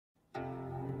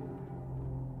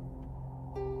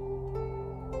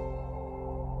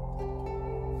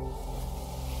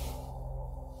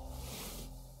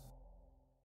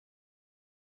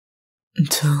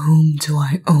To whom do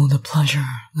I owe the pleasure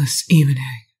this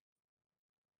evening?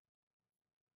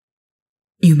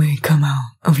 You may come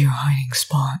out of your hiding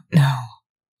spot now.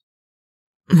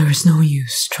 There's no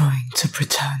use trying to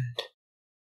pretend.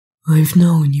 I've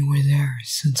known you were there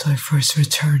since I first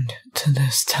returned to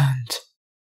this tent.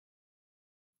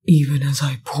 Even as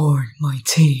I poured my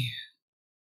tea,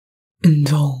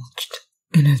 indulged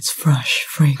in its fresh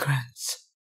fragrance.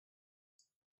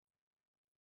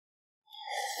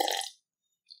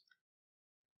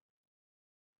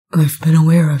 I've been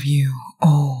aware of you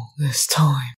all this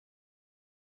time.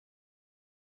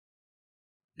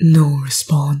 No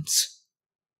response.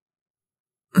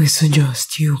 I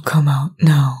suggest you come out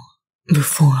now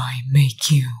before I make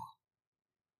you.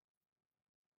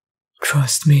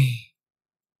 Trust me,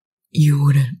 you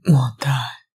wouldn't want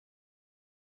that.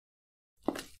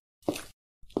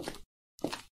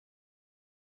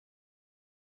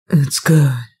 It's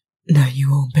good that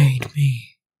you obeyed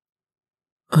me.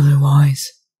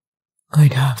 Otherwise,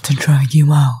 I'd have to drag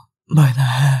you out by the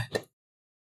head.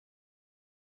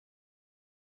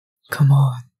 Come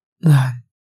on, then.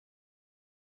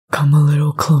 Come a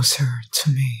little closer to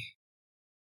me.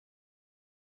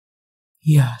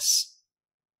 Yes,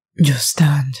 just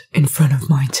stand in front of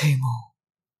my table.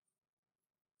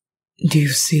 Do you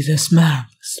see this map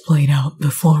splayed out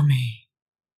before me?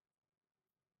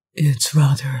 It's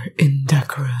rather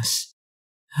indecorous,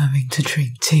 having to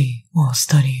drink tea while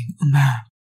studying a map.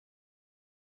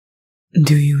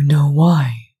 Do you know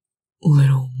why,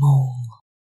 little mole?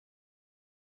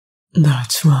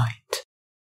 That's right.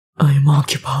 I am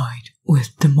occupied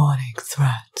with demonic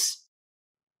threats,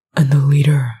 and the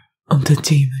leader of the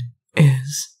demon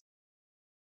is...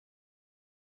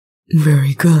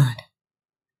 Very good.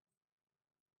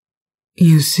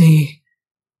 You see,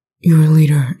 your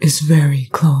leader is very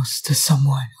close to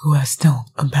someone who has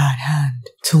dealt a bad hand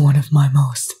to one of my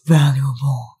most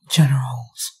valuable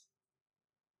generals.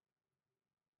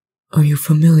 Are you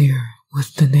familiar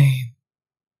with the name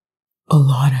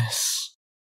loudness?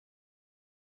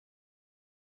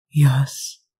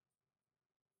 Yes?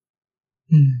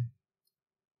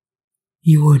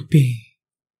 You would be,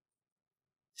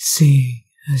 seeing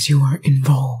as you are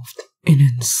involved in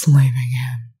enslaving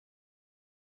him.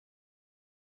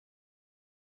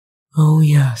 Oh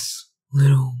yes,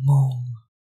 little mole.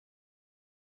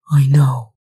 I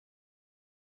know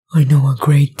a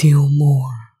great deal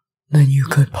more than you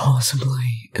could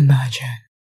possibly imagine.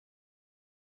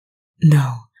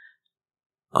 Now,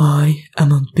 I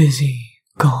am a busy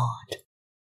god.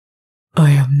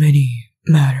 I have many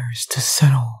matters to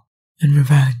settle, and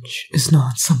revenge is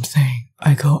not something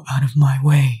I go out of my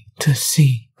way to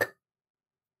seek.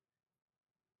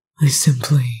 I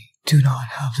simply do not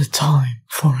have the time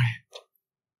for it.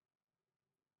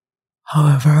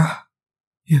 However,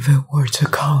 if it were to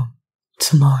come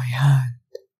to my hand,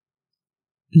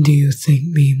 do you think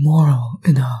me moral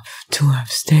enough to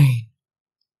abstain?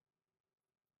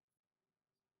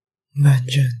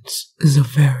 Vengeance is a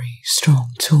very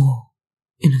strong tool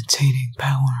in attaining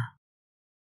power.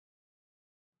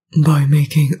 By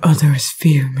making others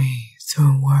fear me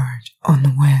through a word on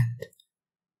the wind,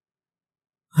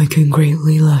 I can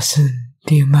greatly lessen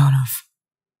the amount of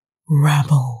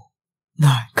rabble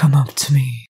that come up to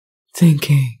me,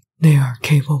 thinking they are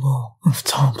capable of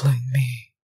toppling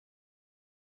me.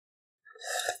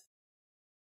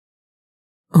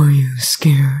 Are you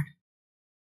scared?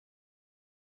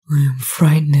 I am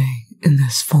frightening in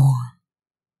this form,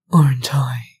 aren't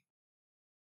I?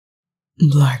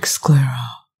 Black sclera,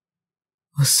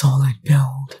 a solid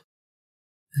build,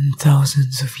 and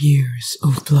thousands of years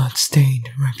of blood-stained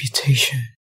reputation.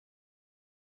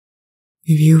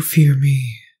 If you fear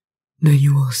me, then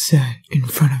you will sit in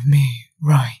front of me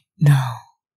right now.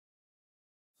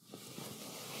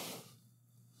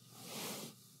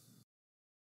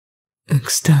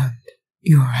 Extend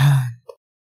your hand.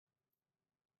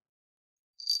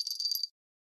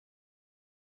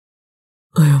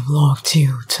 I have locked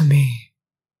you to me.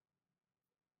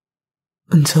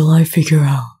 Until I figure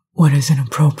out what is an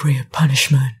appropriate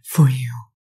punishment for you,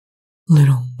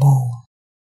 little mole.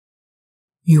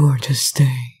 You are to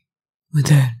stay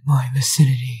within my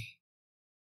vicinity.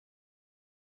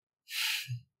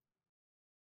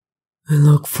 I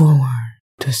look forward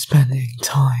to spending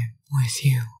time with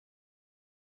you.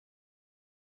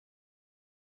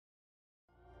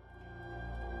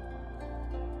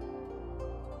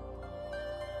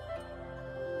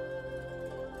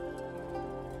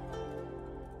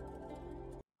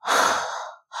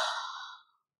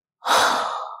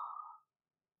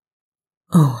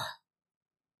 Oh,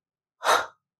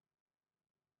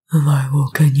 have I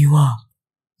woken you up,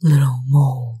 little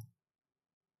mole?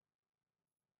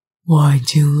 Why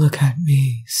do you look at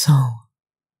me so?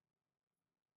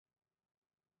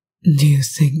 Do you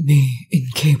think me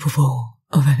incapable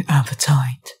of an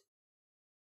appetite?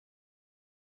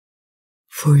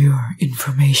 For your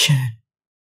information,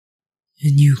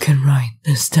 and you can write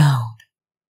this down,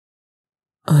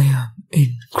 I am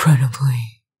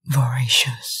incredibly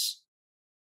voracious.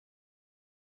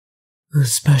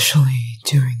 Especially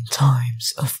during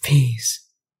times of peace,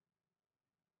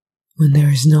 when there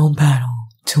is no battle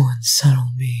to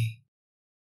unsettle me.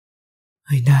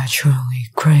 I naturally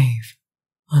crave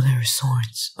other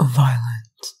sorts of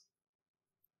violence.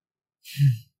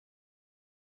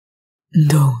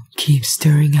 Don't keep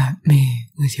staring at me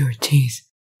with your teeth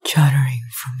chattering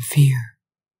from fear.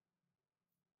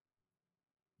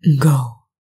 Go.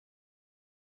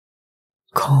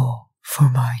 Call for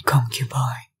my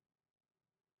concubine.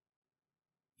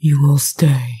 You will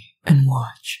stay and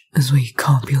watch as we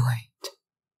copulate.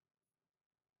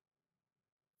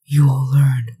 You will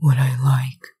learn what I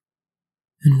like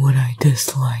and what I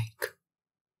dislike.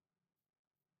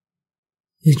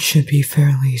 It should be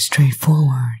fairly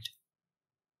straightforward,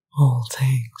 all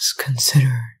things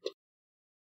considered.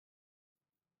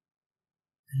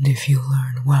 And if you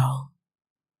learn well,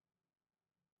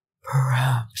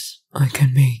 perhaps I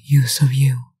can make use of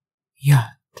you yet.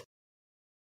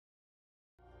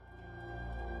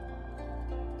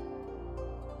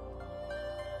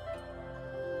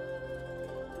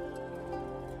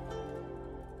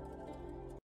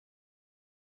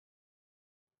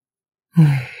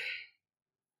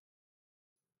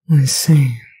 I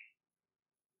see.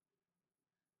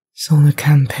 So the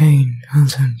campaign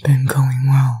hasn't been going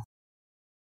well.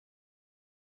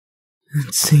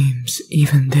 It seems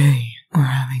even they are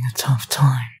having a tough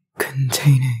time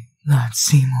containing that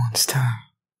sea monster.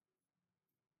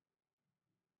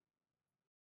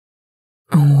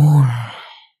 A war.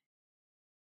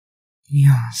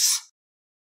 Yes,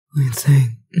 I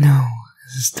think now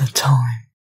is the time.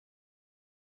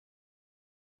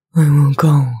 I will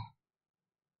go.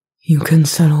 You can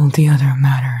settle the other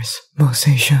matters,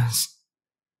 Bosacious.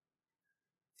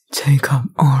 Take up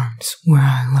arms where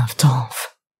I left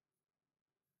off.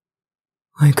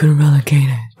 I could relegate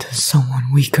it to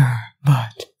someone weaker,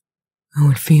 but I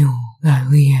would feel that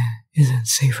Leah is in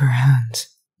safer hands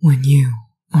when you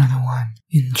are the one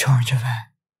in charge of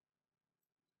it.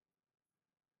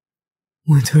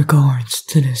 With regards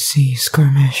to the sea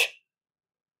skirmish,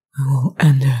 I will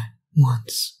end it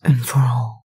once and for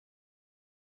all.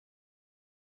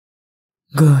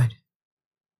 Good.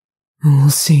 I will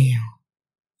see you.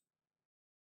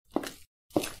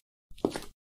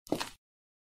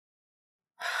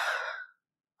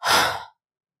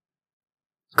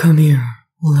 Come here,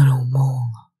 little mole.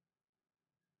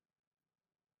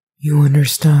 You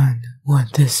understand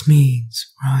what this means,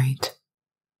 right?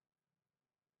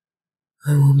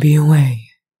 I will be away,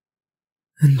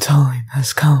 and time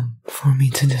has come for me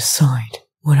to decide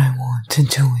what I want to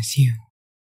do with you.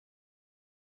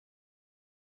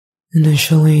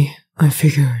 Initially, I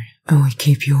figured I would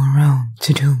keep you around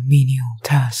to do menial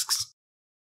tasks.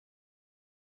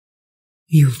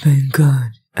 You've been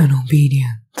good and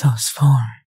obedient thus far.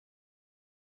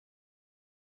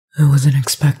 I wasn't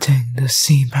expecting the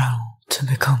sea battle to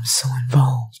become so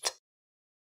involved,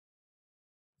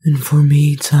 and for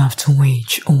me to have to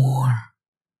wage a war.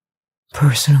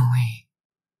 Personally,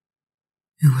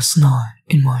 it was not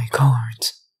in my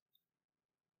cards.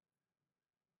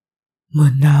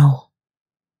 But now,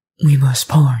 we must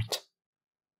part,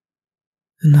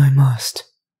 and I must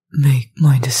make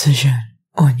my decision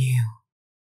on you.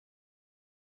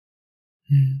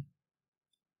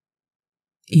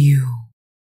 You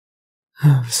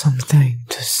have something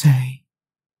to say?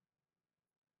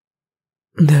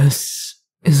 This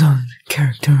is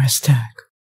uncharacteristic.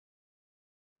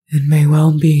 It may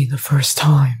well be the first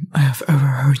time I have ever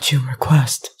heard you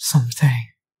request something.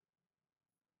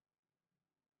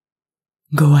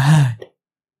 Go ahead.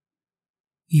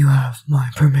 You have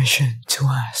my permission to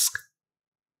ask.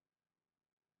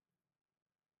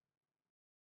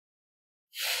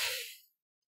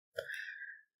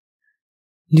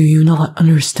 Do you not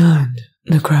understand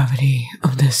the gravity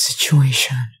of this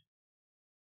situation?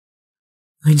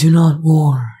 I do not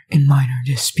war in minor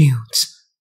disputes.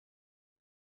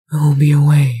 I will be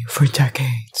away for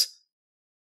decades,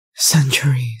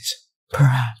 centuries,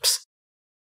 perhaps.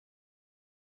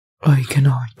 I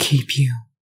cannot keep you.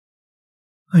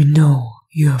 I know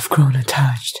you have grown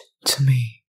attached to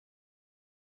me.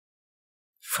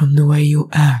 From the way you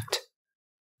act,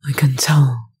 I can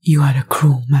tell you had a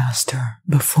cruel master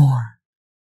before.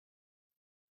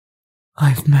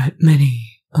 I've met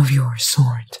many of your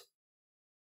sort.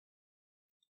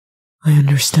 I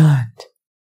understand.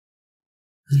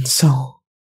 And so,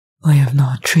 I have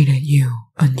not treated you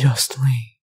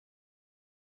unjustly.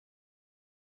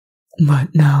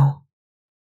 But now,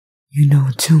 you know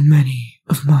too many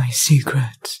of my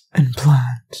secrets and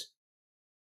plans.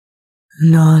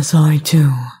 And as I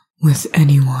do with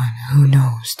anyone who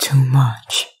knows too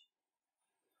much,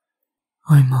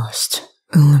 I must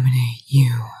eliminate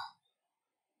you.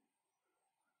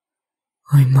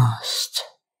 I must.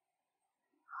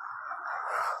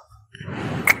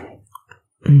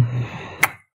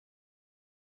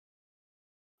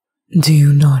 Do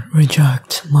you not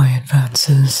reject my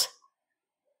advances?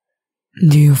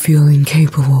 Do you feel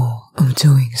incapable of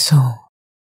doing so?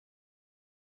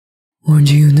 Or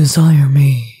do you desire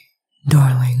me,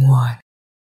 darling one?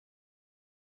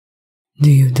 Do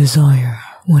you desire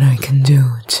what I can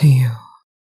do to you?